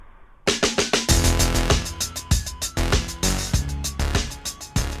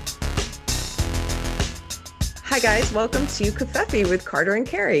guys, welcome to Covfefe with Carter and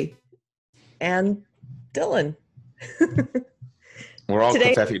Carrie and Dylan. We're all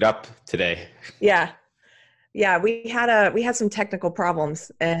Covfeffed up today. Yeah, we had some technical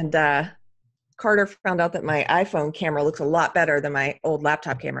problems, and Carter found out that my iPhone camera looks a lot better than my old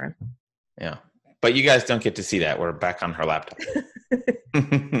laptop camera. Yeah, but you guys don't get to see that. We're back on her laptop.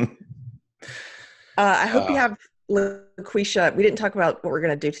 I hope you have Loqueesha. We didn't talk about what we're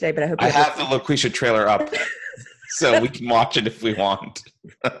going to do today, but I hope I have the Loqueesha trailer up, so we can watch it if we want.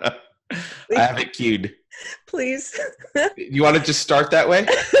 I have it queued. Please. You want to just start that way?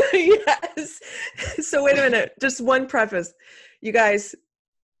 Yes. So wait a minute. Just one preface. You guys,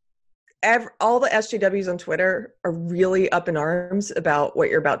 all the SJWs on Twitter are really up in arms about what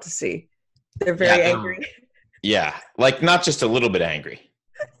you're about to see. They're very angry. Yeah, like not just a little bit angry.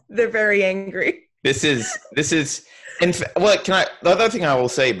 They're very angry. This is, the other thing I will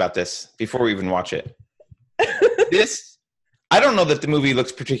say about this before we even watch it. I don't know that the movie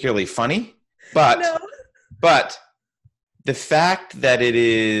looks particularly funny, but the fact that it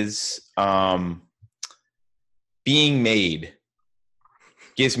is being made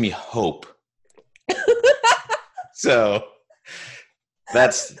gives me hope. So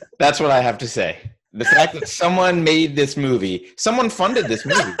that's what I have to say. The fact that someone made this movie, someone funded this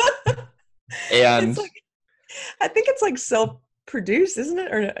movie. And I think it's like self-produced, isn't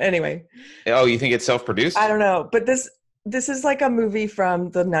it? Or anyway. Oh, you think it's self-produced? I don't know, but this is like a movie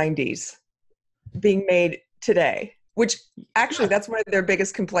from the 90s being made today, which actually that's one of their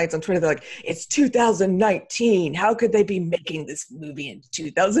biggest complaints on Twitter. They're like, it's 2019. How could they be making this movie in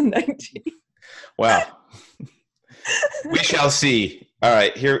 2019? Wow. We shall see. All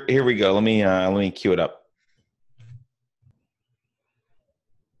right, here we go. Let me cue it up.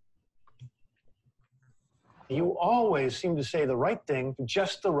 You always seem to say the right thing to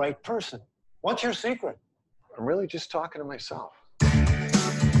just the right person. What's your secret? I'm really just talking to myself.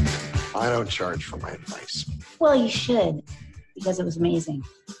 I don't charge for my advice. Well, you should, because it was amazing.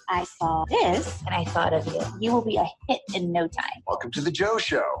 I saw this, and I thought of you. You will be a hit in no time. Welcome to the Joe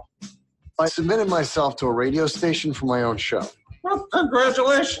Show. I submitted myself to a radio station for my own show. Well,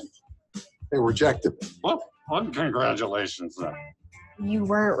 congratulations. They rejected me. Well, congratulations then. You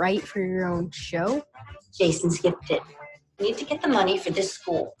weren't right for your own show? Jason's gifted. We need to get the money for this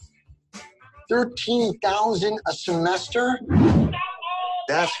school. $13,000 a semester?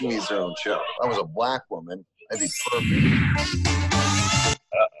 That's who needs their own show. I was a black woman. I'd be perfect.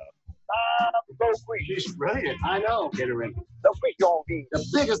 She's brilliant. I know. Get her in. We're going to be the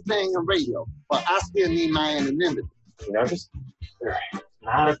biggest thing in radio, but I still need my anonymity. You notice? It's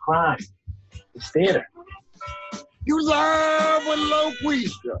not a crime. It's theater. You love with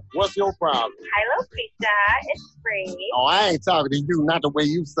Loqueesha. What's your problem? Hi, Loqueesha. It's free. Oh, I ain't talking to you, not the way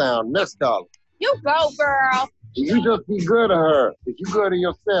you sound. Next caller. You go, girl. You just be good to her. If you good to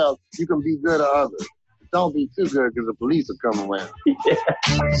yourself, you can be good to others. Don't be too good because the police will come around. Where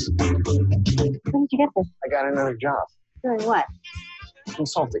did you get this? I got another job. Doing what?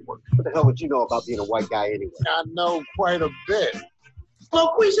 Consulting work. What the hell would you know about being a white guy anyway? I know quite a bit.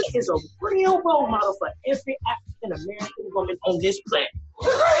 Loqueesha is a real role model for every African-American woman on this planet.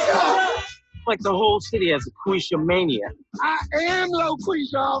 Like the whole city has a Loqueesha mania. I am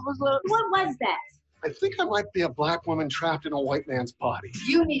Loqueesha, officer. What was that? I think I might be a black woman trapped in a white man's body.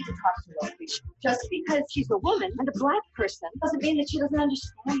 You need to talk to Loqueesha. Just because she's a woman and a black person doesn't mean that she doesn't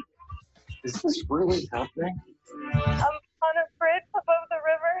understand. Is this really happening? I'm on a bridge above the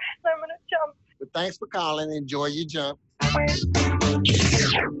river, and I'm going to jump. But thanks for calling. Enjoy your jump.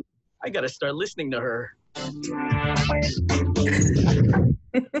 I gotta start listening to her.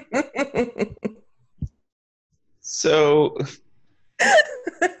 So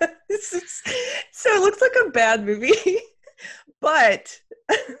it looks like a bad movie, but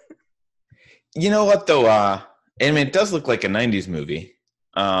you know what though? I mean, it does look like a '90s movie,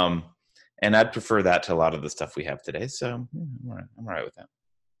 and I'd prefer that to a lot of the stuff we have today. So I'm all right with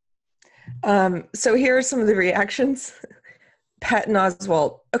that. So here are some of the reactions. Patton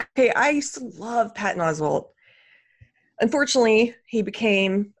Oswalt. Okay, I used to love Patton Oswalt. Unfortunately, he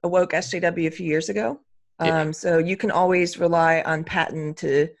became a woke SJW a few years ago. So you can always rely on Patton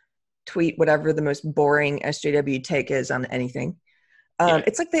to tweet whatever the most boring SJW take is on anything.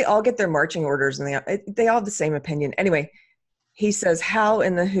 It's like they all get their marching orders and they all have the same opinion. Anyway, he says, how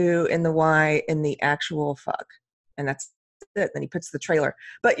in the who, in the why, in the actual fuck. And that's it. Then he puts the trailer.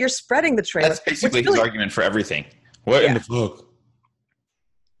 But you're spreading the trailer. That's basically his argument for everything. What in the fuck?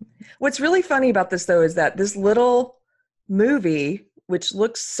 What's really funny about this, though, is that this little movie, which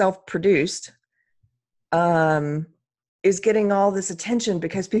looks self-produced, is getting all this attention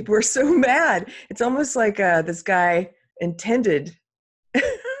because people are so mad. It's almost like this guy intended for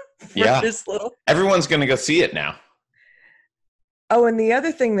this little. Everyone's going to go see it now. Oh, and the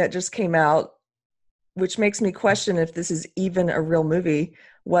other thing that just came out, which makes me question if this is even a real movie,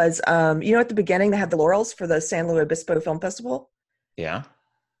 was at the beginning they had the laurels for the San Luis Obispo Film Festival. Yeah.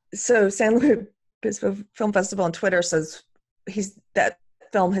 So San Luis Obispo Film Festival on Twitter says that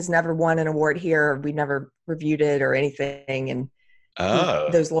film has never won an award here. We never reviewed it or anything, and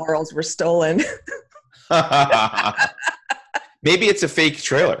those laurels were stolen. Maybe it's a fake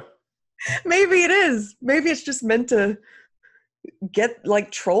trailer. Maybe it is. Maybe it's just meant to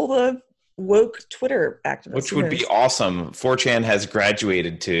troll the woke Twitter activists. Which would be awesome. 4chan has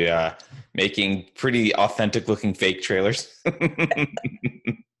graduated to making pretty authentic looking fake trailers.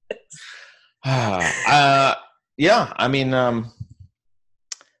 Yeah, I mean,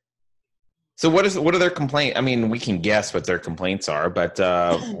 so what are their complaints? I mean, we can guess what their complaints are, but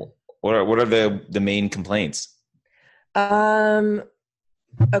what are the main complaints?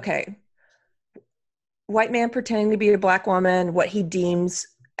 Okay. White man pretending to be a black woman, what he deems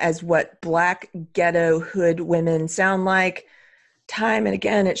as what black ghetto hood women sound like. Time and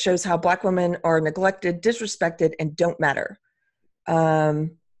again, it shows how black women are neglected, disrespected, and don't matter.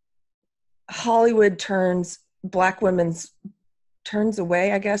 Hollywood turns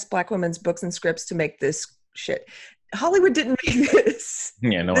away, I guess, black women's books and scripts to make this shit. Hollywood didn't make this.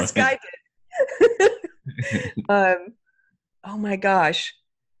 Yeah, no, this guy did. Oh my gosh.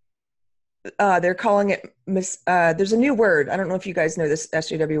 They're calling it there's a new word. I don't know if you guys know this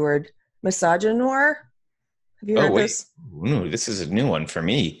SJW word. Misogynoir. Have you heard this? Ooh, this is a new one for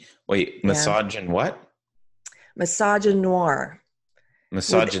me. Wait, misogyn what? Misogynoir.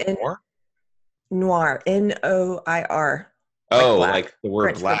 Misogynoir? Noir. Noir. Oh, like the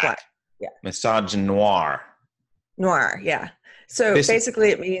word black. Yeah. Misogynoir. Noir, yeah. So basically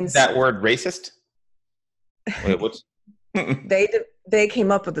it means... that word racist? Wait, what's... They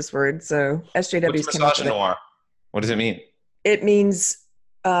came up with this word, so SJWs came up with it. What does it mean? It means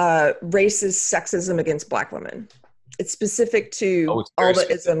racist sexism against black women. It's specific to all the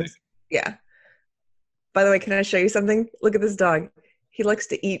isms. Yeah. By the way, can I show you something? Look at this dog. He likes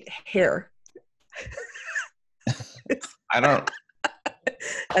to eat hair. I don't.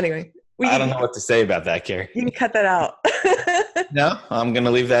 Anyway. I don't know what to say about that, Carrie. You can cut that out. No, I'm going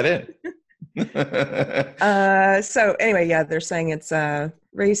to leave that in. So anyway, yeah, they're saying it's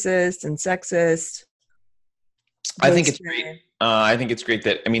racist and sexist. I think it's great. I think it's great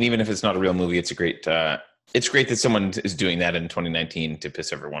that, I mean, even if it's not a real movie, it's great that someone is doing that in 2019 to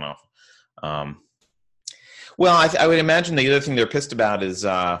piss everyone off. Well, I would imagine the other thing they're pissed about is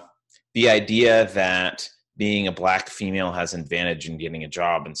the idea that being a black female has an advantage in getting a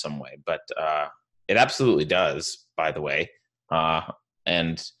job in some way, but it absolutely does, by the way.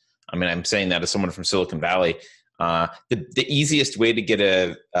 And I mean, I'm saying that as someone from Silicon Valley. The easiest way to get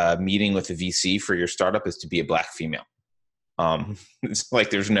a meeting with a VC for your startup is to be a black female. It's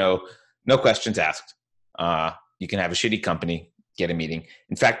like there's no questions asked. You can have a shitty company, get a meeting.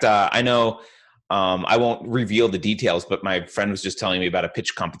 In fact, I know I won't reveal the details, but my friend was just telling me about a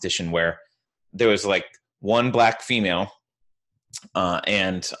pitch competition where there was like one black female,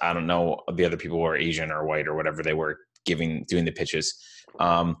 and I don't know, the other people were Asian or white or whatever they were doing the pitches.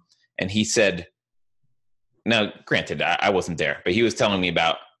 And he said, now granted, I wasn't there, but he was telling me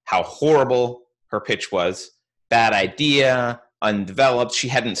about how horrible her pitch was, bad idea, undeveloped. She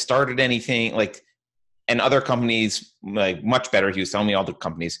hadn't started anything, and other companies, like, much better. He was telling me all the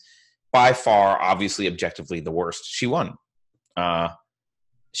companies, by far, obviously, objectively, the worst. She won.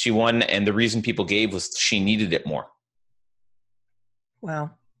 She won, and the reason people gave was she needed it more.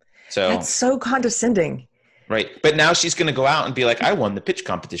 Wow. So that's so condescending. Right. But now she's going to go out and be like, I won the pitch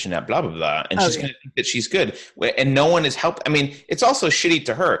competition at blah, blah, blah. And she's going to think that she's good. And no one is helping. I mean, it's also shitty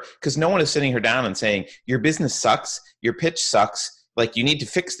to her because no one is sitting her down and saying, your business sucks. Your pitch sucks. Like, you need to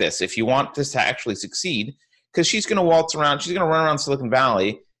fix this if you want this to actually succeed. Because she's going to waltz around. She's going to run around Silicon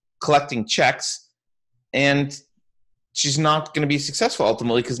Valley collecting checks. And she's not going to be successful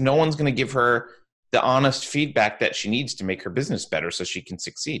ultimately because no one's going to give her the honest feedback that she needs to make her business better so she can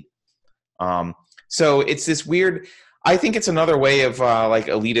succeed. So it's this weird, I think it's another way of like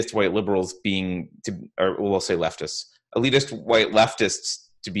elitist white liberals or we'll say leftists, elitist white leftists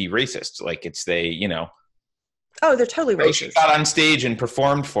to be racist. Like it's oh, they're totally racist. She got on stage and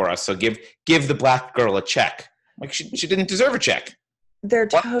performed for us. So give the black girl a check. Like she didn't deserve a check. They're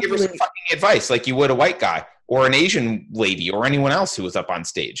totally. Give her some fucking advice like you would a white guy or an Asian lady or anyone else who was up on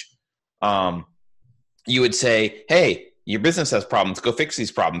stage. You would say, hey, your business has problems. Go fix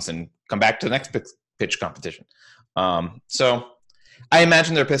these problems and come back to the next pitch competition. So I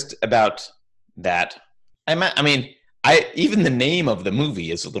imagine they're pissed about that. Even the name of the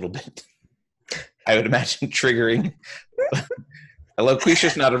movie is a little bit, I would imagine, triggering.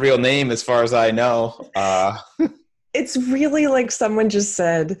 Loqueesha's not a real name as far as I know. It's really like someone just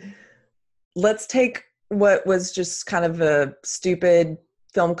said, let's take what was just kind of a stupid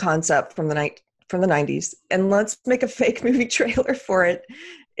film concept from the 90s and let's make a fake movie trailer for it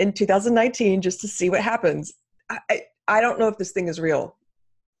in 2019 just to see what happens. I don't know if this thing is real.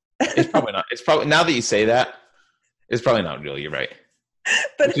 It's probably not. It's probably, now that you say that, it's probably not real. You're right.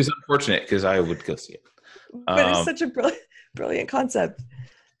 But which is unfortunate because I would go see it. But it's such a brilliant concept.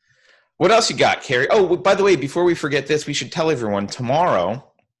 What else you got, Carrie? Oh, by the way, before we forget this, we should tell everyone tomorrow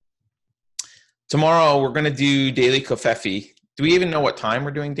we're going to do Daily Covfefe. Do we even know what time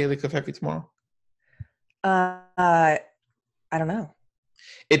we're doing Daily Covfefe tomorrow? I don't know.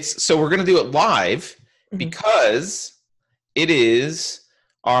 So we're going to do it live because it is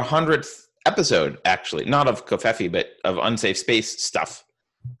our 100th episode, actually. Not of Covfefe, but of Unsafe Space stuff.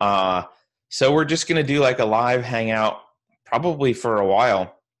 So we're just going to do like a live hangout probably for a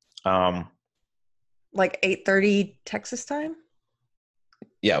while. Like 8:30 Texas time?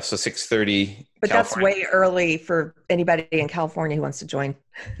 Yeah, so 6:30. But California. That's way early for anybody in California who wants to join.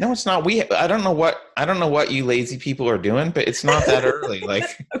 No, it's not. I don't know what you lazy people are doing, but it's not that early.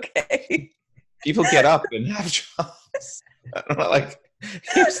 Like, okay, people get up and have jobs. I don't know, like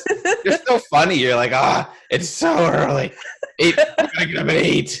you're so funny. You're like, it's so early. 8. I'm gonna get up at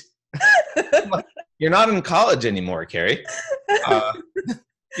 8. Like, you're not in college anymore, Carrie.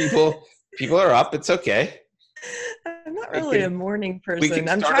 People are up. It's okay. I'm not really a morning person.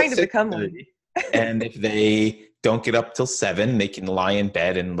 I'm trying to become one. And if they don't get up till 7, they can lie in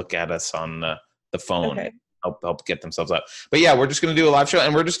bed and look at us on the phone. Okay. Help get themselves up. But yeah, we're just going to do a live show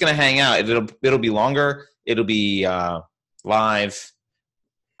and we're just going to hang out. It'll be longer. It'll be live.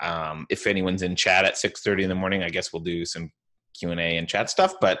 If anyone's in chat at 6:30 in the morning, I guess we'll do some Q&A and chat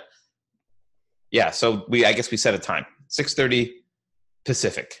stuff. But yeah, so I guess we set a time, 6:30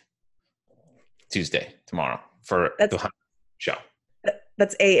 Pacific, Tuesday, tomorrow for the show.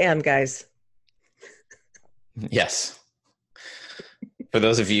 That's AM, guys. Yes. For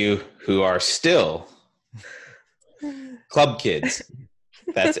those of you who are still club kids,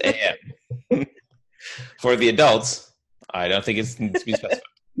 that's AM. For the adults, I don't think it needs to be specified.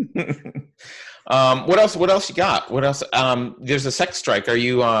 What else you got? What else? There's a sex strike. Are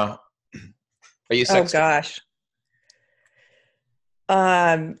you sex? Oh gosh.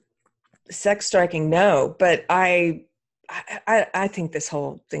 Sex striking, no, but I think this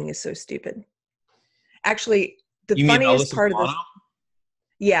whole thing is so stupid. Actually, the funniest part of this.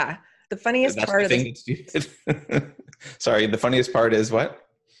 Yeah, the funniest part of this. Sorry, the funniest part is what?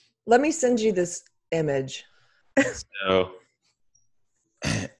 Let me send you this image. So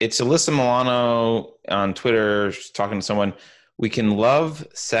it's Alyssa Milano on Twitter talking to someone. We can love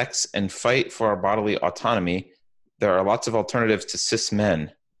sex and fight for our bodily autonomy. There are lots of alternatives to cis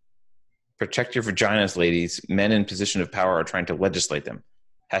men. Protect your vaginas, ladies. Men in position of power are trying to legislate them.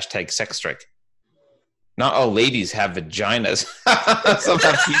 Hashtag sex strike. Not all ladies have vaginas.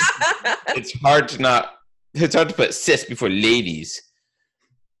 Sometimes it's hard to put cis before ladies.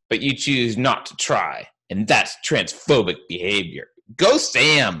 But you choose not to try. And that's transphobic behavior. Go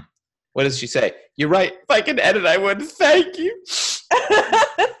Sam. What does she say? You're right. If I could edit, I would. Thank you.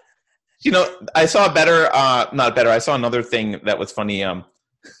 I saw I saw another thing that was funny.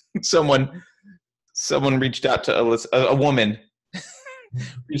 Someone reached out to Alyssa, a woman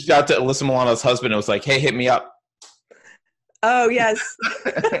reached out to Alyssa Milano's husband and was like, hey, hit me up. Oh, yes.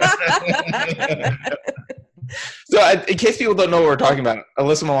 So in case people don't know what we're talking about,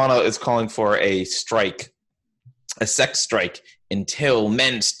 Alyssa Milano is calling for a strike, a sex strike, until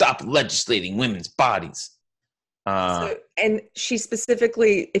men stop legislating women's bodies. And she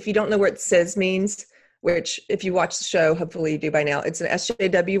specifically, if you don't know what cis means, which if you watch the show, hopefully you do by now, it's an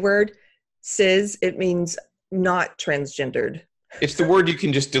SJW word. Cis, it means not transgendered. It's the word you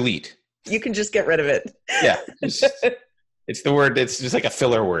can just delete. You can just get rid of it. Yeah. It's the word, it's just like a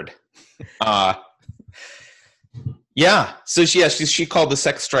filler word. Yeah. So she called the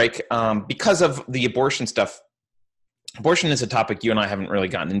sex strike because of the abortion stuff. Abortion is a topic you and I haven't really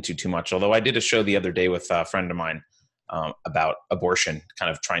gotten into too much, although I did a show the other day with a friend of mine about abortion,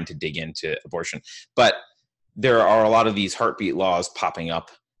 kind of trying to dig into abortion. But there are a lot of these heartbeat laws popping up,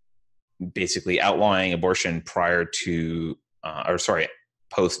 basically outlawing abortion prior to,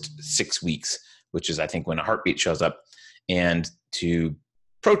 post 6 weeks, which is, I think, when a heartbeat shows up. And to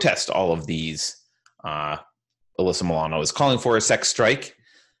protest all of these, Alyssa Milano is calling for a sex strike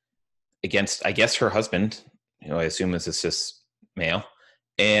against, I guess, her husband, who I assume is a cis male,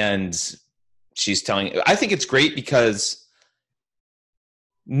 and she's telling. I think it's great because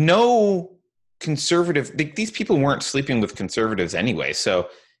no conservative. These people weren't sleeping with conservatives anyway, so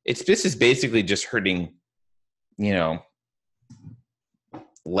this is basically just hurting,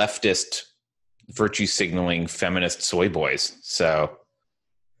 leftist virtue signaling feminist soy boys. So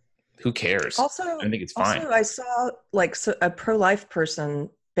who cares? Also, I think it's fine. Also, I saw a pro-life person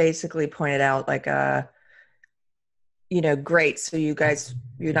basically pointed out great. So you're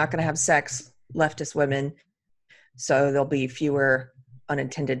not going to have sex, leftist women. So there'll be fewer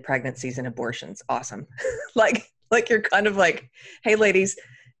unintended pregnancies and abortions. Awesome. like you're kind of like, hey ladies,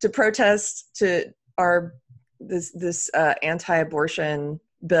 to protest this anti-abortion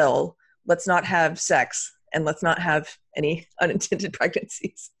bill, let's not have sex and let's not have any unintended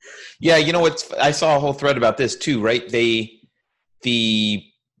pregnancies. Yeah, I saw a whole thread about this too, right? The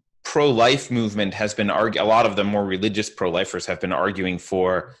pro-life movement has been a lot of the more religious pro-lifers have been arguing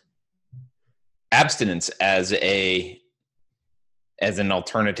for abstinence as an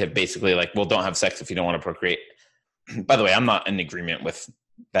alternative, basically, like, well, don't have sex if you don't want to procreate. By the way, I'm not in agreement with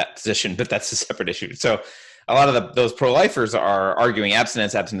that position, but that's a separate issue. So a lot of those pro-lifers are arguing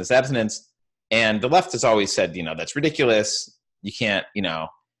abstinence, and the left has always said, that's ridiculous. You can't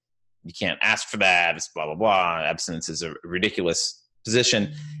ask for that. It's blah, blah, blah. Abstinence is a ridiculous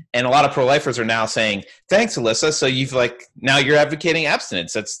position. And a lot of pro-lifers are now saying, thanks, Alyssa. So now you're advocating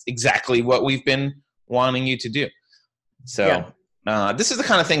abstinence. That's exactly what we've been wanting you to do. So this is the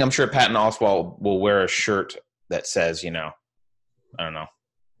kind of thing I'm sure Patton Oswalt will wear a shirt that says, I don't know,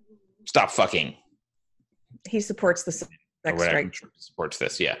 stop fucking. He supports the sex strike. Supports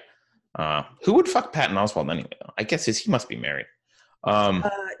this, yeah. Who would fuck Patton Oswalt anyway? I guess he must be married.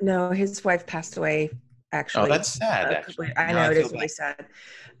 No, his wife passed away. Actually, oh, that's sad. Actually, I know it is really sad.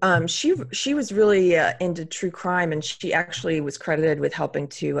 She was really into true crime, and she actually was credited with helping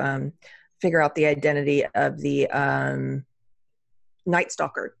to figure out the identity of the Night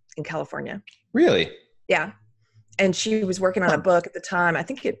Stalker in California. Really? Yeah, and she was working on a book at the time. I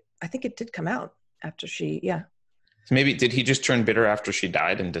think it did come out after she. Yeah. So maybe did he just turn bitter after she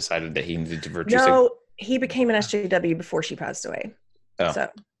died and decided that he needed to virtue? No, he became an SJW before she passed away. Oh, so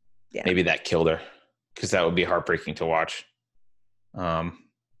yeah, maybe that killed her, because that would be heartbreaking to watch. I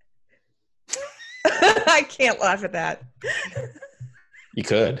can't laugh at that. You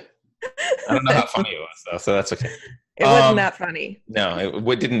could. I don't know how funny it was though, so that's okay. It wasn't that funny. No,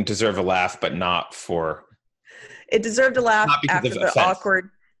 it didn't deserve a laugh, but not for. It deserved a laugh after the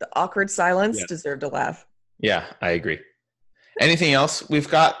awkward silence. Yeah. Deserved a laugh. Yeah, I agree. Anything else we've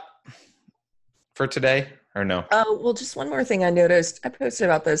got for today, or no? Well, just one more thing I noticed. I posted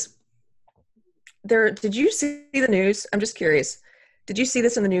about this. Did you see the news? I'm just curious. Did you see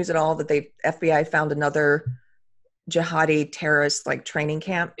this in the news at all, that FBI found another jihadi terrorist training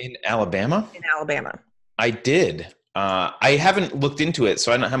camp in Alabama? In Alabama. I did. I haven't looked into it,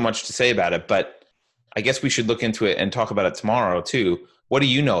 so I don't have much to say about it, but I guess we should look into it and talk about it tomorrow too. What do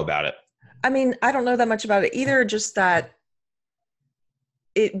you know about it? I mean, I don't know that much about it either, just that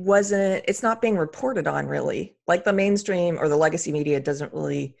it's not being reported on really. Like the mainstream or the legacy media doesn't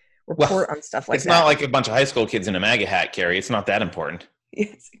really report on stuff like that. It's not like a bunch of high school kids in a MAGA hat, Carrie. It's not that important.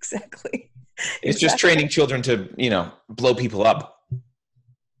 Yes, exactly. It's just training children to, blow people up.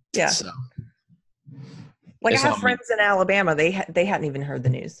 Yeah. So, I have friends in Alabama. They hadn't even heard the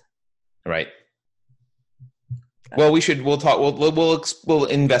news. Right. Well, we'll talk. We'll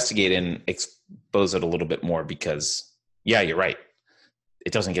investigate and expose it a little bit more, because, yeah, you're right.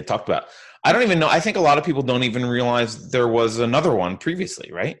 It doesn't get talked about. I don't even know. I think a lot of people don't even realize there was another one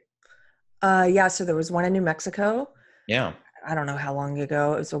previously, right? Yeah. So there was one in New Mexico. Yeah. I don't know how long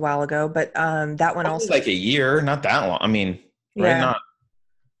ago. It was a while ago, but that one also like a year, not that long. I mean, right? Not.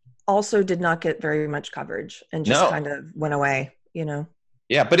 Also did not get very much coverage and just kind of went away.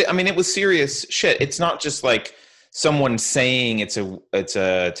 Yeah, but it was serious shit. It's not just like someone saying it's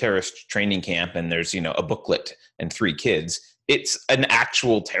a terrorist training camp and there's a booklet and 3 kids. It's an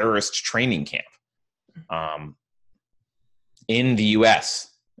actual terrorist training camp in the U.S.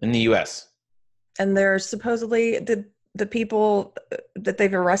 And they're supposedly the people that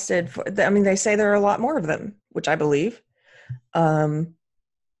they've arrested for. They say there are a lot more of them, which I believe, in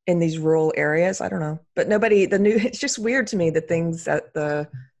these rural areas. I don't know, but it's just weird to me, the things that the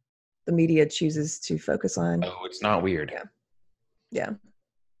media chooses to focus on. Oh, it's not weird. Yeah.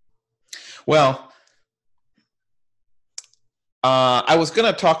 Well, I was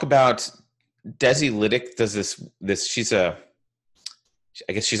going to talk about Desi Lydic. Does this?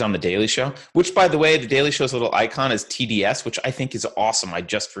 I guess she's on the Daily Show, which, by the way, the Daily Show's little icon is TDS, which I think is awesome. I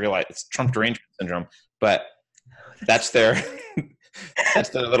just realized it's Trump derangement syndrome, but That's their that's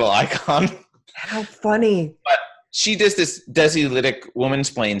their little icon. How funny. But she does this Desi Lydic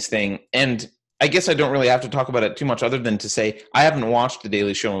woman-splains thing, and I guess I don't really have to talk about it too much other than to say I haven't watched The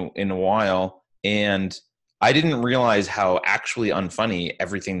Daily Show in a while, and I didn't realize how actually unfunny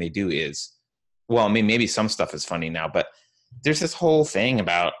everything they do is. Well, I mean, maybe some stuff is funny now, but there's this whole thing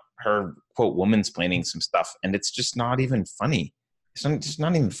about her, quote, woman-splaining some stuff, and it's just not even funny. It's just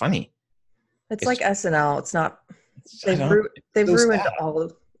not even funny. It's like SNL. It's not. They've so ruined sad. all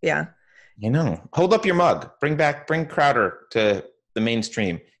of. Yeah. You know, hold up your mug. Bring Crowder to the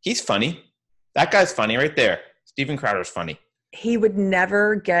mainstream. He's funny. That guy's funny right there. Steven Crowder's funny. He would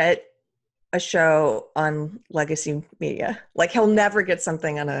never get a show on legacy media. Like he'll never get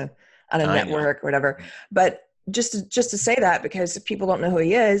something on a network or whatever. But just to say that, because if people don't know who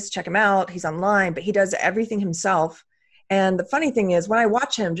he is, check him out. He's online, but he does everything himself. And the funny thing is, when I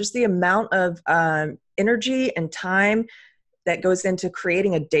watch him, just the amount of energy and time that goes into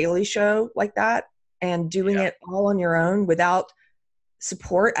creating a daily show like that and doing it all on your own without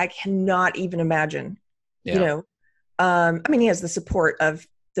support, I cannot even imagine. You know, I mean, he has the support of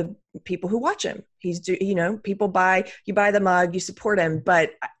the people who watch him. People you buy the mug, you support him,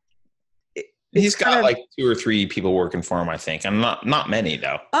 but he's got like 2 or 3 people working for him, I think. And not many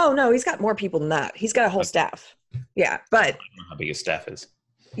though. Oh no, he's got more people than that. He's got a whole staff. Yeah, but I don't know how big his staff is.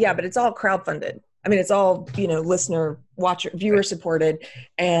 Yeah, but it's all crowdfunded. I mean, it's all, listener, watcher, viewer supported.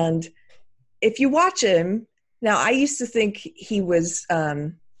 And if you watch him, now I used to think he was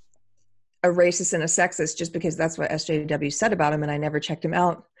a racist and a sexist just because that's what SJW said about him, and I never checked him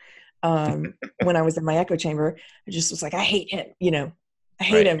out when I was in my echo chamber. I just was like, I hate him, I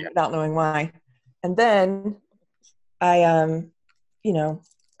hate him without knowing why. And then I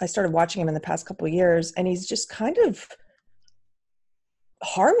started watching him in the past couple of years, and he's just kind of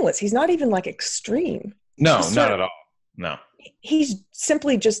harmless. He's not even like extreme. No, not at all. No. He's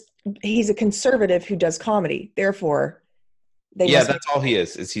simply he's a conservative who does comedy. Therefore, that's all he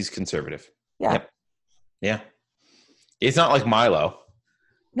is he's conservative. Yeah. Yep. Yeah. It's not like Milo.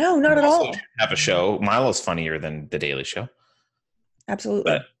 No, not at all. Have a show. Milo's funnier than The Daily Show.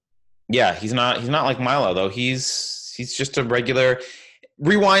 Absolutely. But yeah, he's not like Milo though. He's just a regular.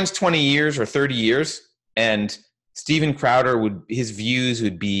 Rewinds 20 years or 30 years, and Steven Crowder his views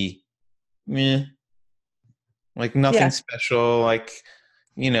would be meh. Like nothing special, like,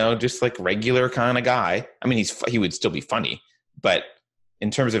 just like regular kind of guy. I mean, he would still be funny, but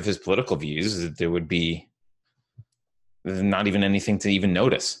in terms of his political views, there would be not even anything to even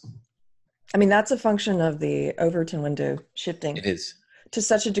notice. I mean, that's a function of the Overton window shifting. It is. To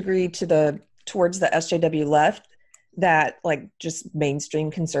such a degree towards the SJW left that like just mainstream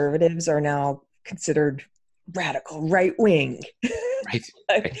conservatives are now considered radical right wing.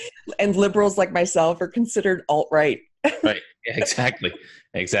 Right. And liberals like myself are considered alt-right. Right. Yeah,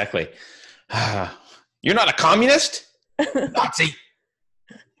 exactly. You're not a communist? Nazi.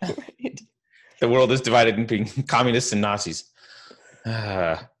 Right. The world is divided between communists and Nazis.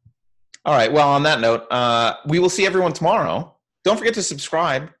 All right. Well, on that note, we will see everyone tomorrow. Don't forget to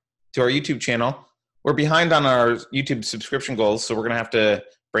subscribe to our YouTube channel. We're behind on our YouTube subscription goals, so we're going to have to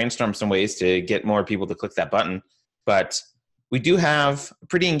brainstorm some ways to get more people to click that button. But we do have a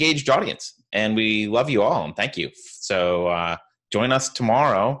pretty engaged audience, and we love you all, and thank you. So join us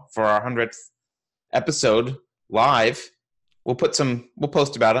tomorrow for our 100th episode live. We'll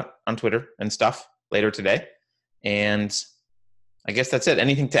post about it on Twitter and stuff later today. And I guess that's it.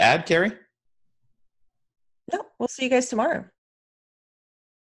 Anything to add, Carrie? No, we'll see you guys tomorrow.